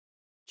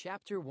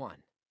Chapter 1.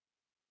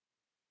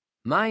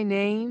 My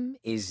name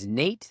is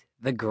Nate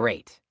the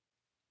Great.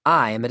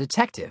 I am a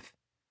detective.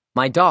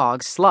 My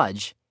dog,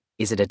 Sludge,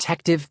 is a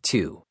detective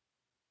too.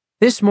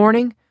 This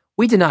morning,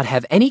 we did not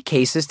have any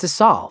cases to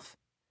solve.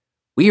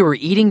 We were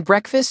eating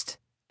breakfast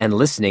and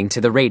listening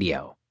to the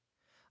radio.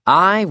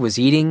 I was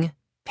eating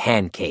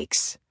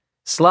pancakes.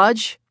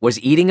 Sludge was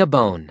eating a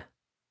bone.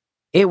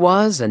 It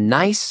was a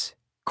nice,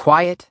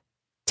 quiet,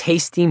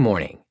 tasty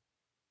morning.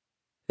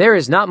 There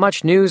is not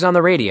much news on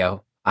the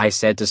radio, I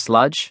said to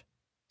Sludge.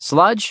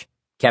 Sludge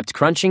kept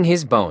crunching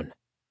his bone.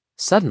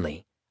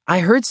 Suddenly, I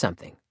heard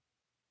something.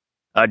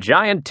 A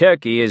giant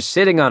turkey is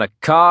sitting on a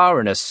car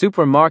in a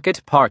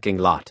supermarket parking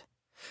lot.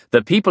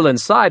 The people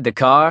inside the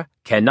car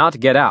cannot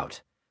get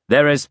out.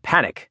 There is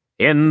panic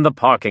in the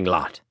parking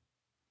lot.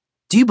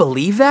 Do you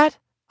believe that?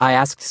 I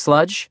asked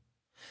Sludge.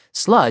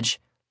 Sludge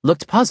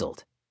looked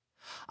puzzled.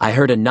 I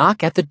heard a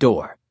knock at the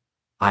door.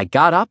 I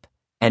got up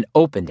and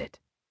opened it.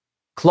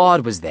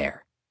 Claude was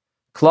there.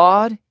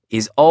 Claude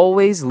is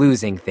always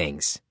losing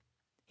things.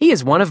 He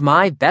is one of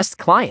my best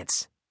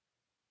clients.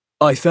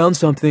 I found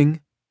something,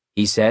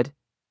 he said.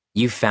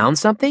 You found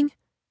something?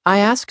 I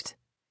asked.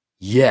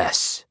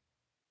 Yes.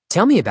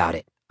 Tell me about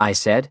it, I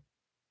said.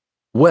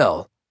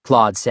 Well,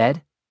 Claude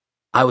said,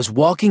 I was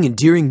walking in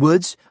Deering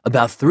Woods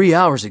about 3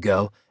 hours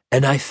ago,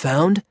 and I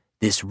found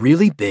this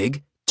really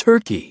big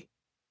turkey.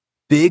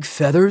 Big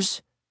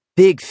feathers,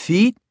 big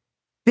feet,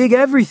 big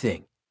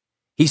everything.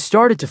 He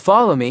started to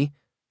follow me,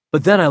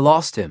 but then I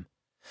lost him.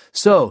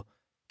 So,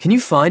 can you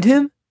find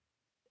him?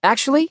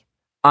 Actually,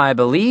 I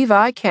believe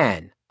I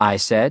can, I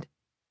said.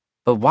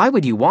 But why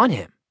would you want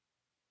him?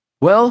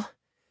 Well,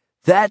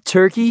 that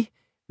turkey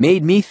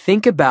made me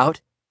think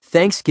about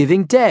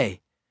Thanksgiving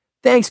Day.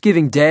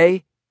 Thanksgiving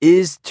Day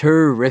is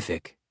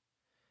terrific.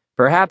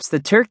 Perhaps the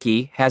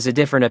turkey has a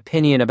different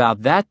opinion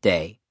about that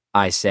day,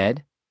 I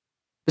said.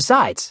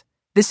 Besides,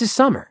 this is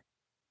summer.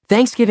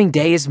 Thanksgiving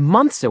Day is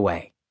months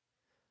away.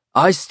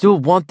 I still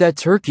want that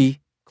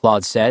turkey,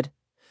 Claude said.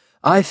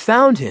 I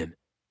found him,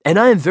 and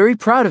I am very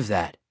proud of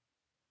that.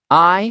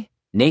 I,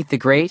 Nate the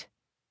Great,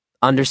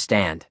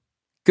 understand.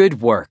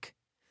 Good work.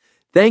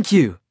 Thank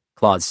you,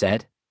 Claude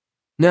said.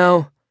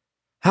 Now,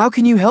 how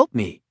can you help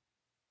me?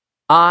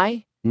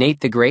 I, Nate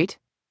the Great,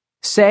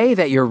 say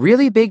that your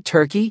really big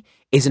turkey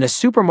is in a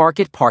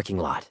supermarket parking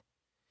lot.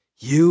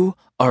 You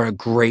are a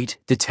great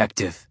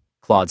detective,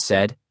 Claude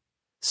said.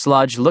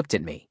 Sludge looked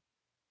at me.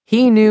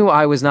 He knew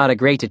I was not a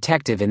great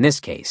detective in this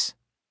case.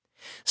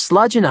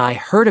 Sludge and I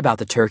heard about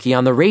the turkey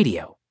on the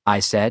radio, I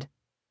said.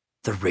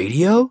 The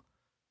radio?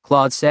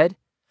 Claude said.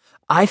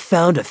 I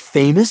found a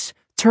famous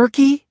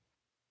turkey?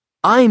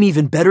 I am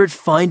even better at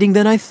finding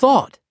than I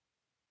thought.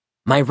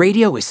 My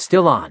radio is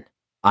still on,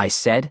 I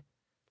said.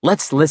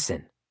 Let's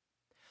listen.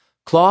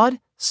 Claude,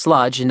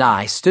 Sludge, and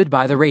I stood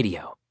by the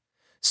radio.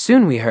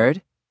 Soon we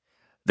heard,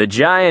 The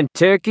giant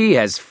turkey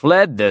has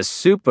fled the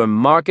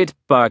supermarket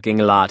parking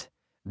lot.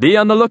 Be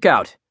on the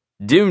lookout.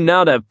 Do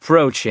not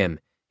approach him.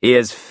 He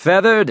is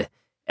feathered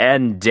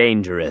and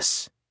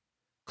dangerous.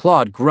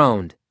 Claude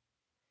groaned.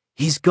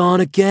 He's gone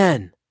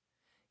again.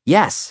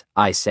 Yes,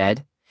 I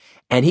said,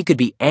 and he could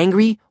be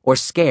angry or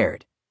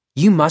scared.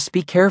 You must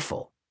be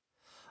careful.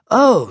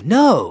 Oh,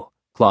 no,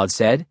 Claude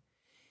said.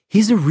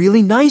 He's a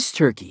really nice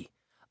turkey.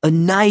 A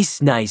nice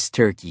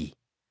turkey.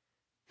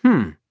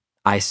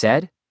 I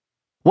said.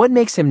 What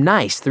makes him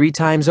nice 3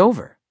 times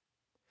over?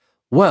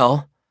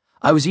 Well,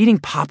 I was eating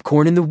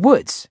popcorn in the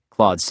woods,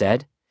 Claude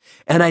said,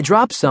 and I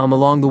dropped some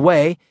along the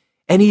way,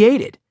 and he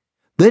ate it.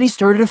 Then he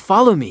started to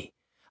follow me.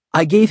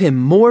 I gave him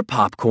more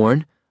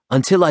popcorn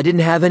until I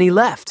didn't have any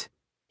left.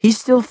 He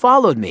still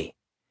followed me.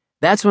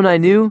 That's when I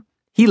knew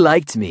he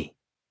liked me.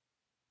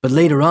 But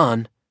later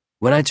on,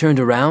 when I turned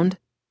around,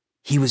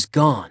 he was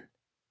gone.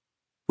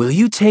 Will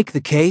you take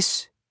the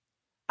case?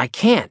 I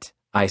can't,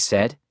 I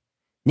said.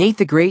 Nate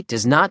the Great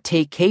does not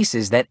take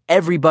cases that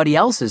everybody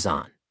else is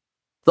on.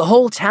 The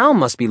whole town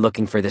must be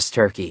looking for this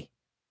turkey.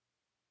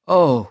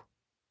 Oh,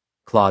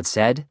 Claude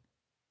said.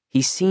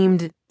 He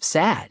seemed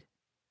sad.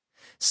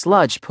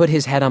 Sludge put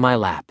his head on my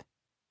lap.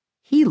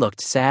 He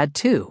looked sad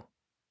too.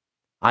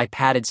 I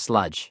patted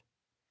Sludge.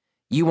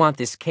 You want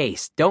this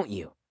case, don't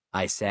you?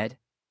 I said.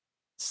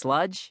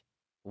 Sludge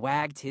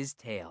wagged his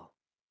tail.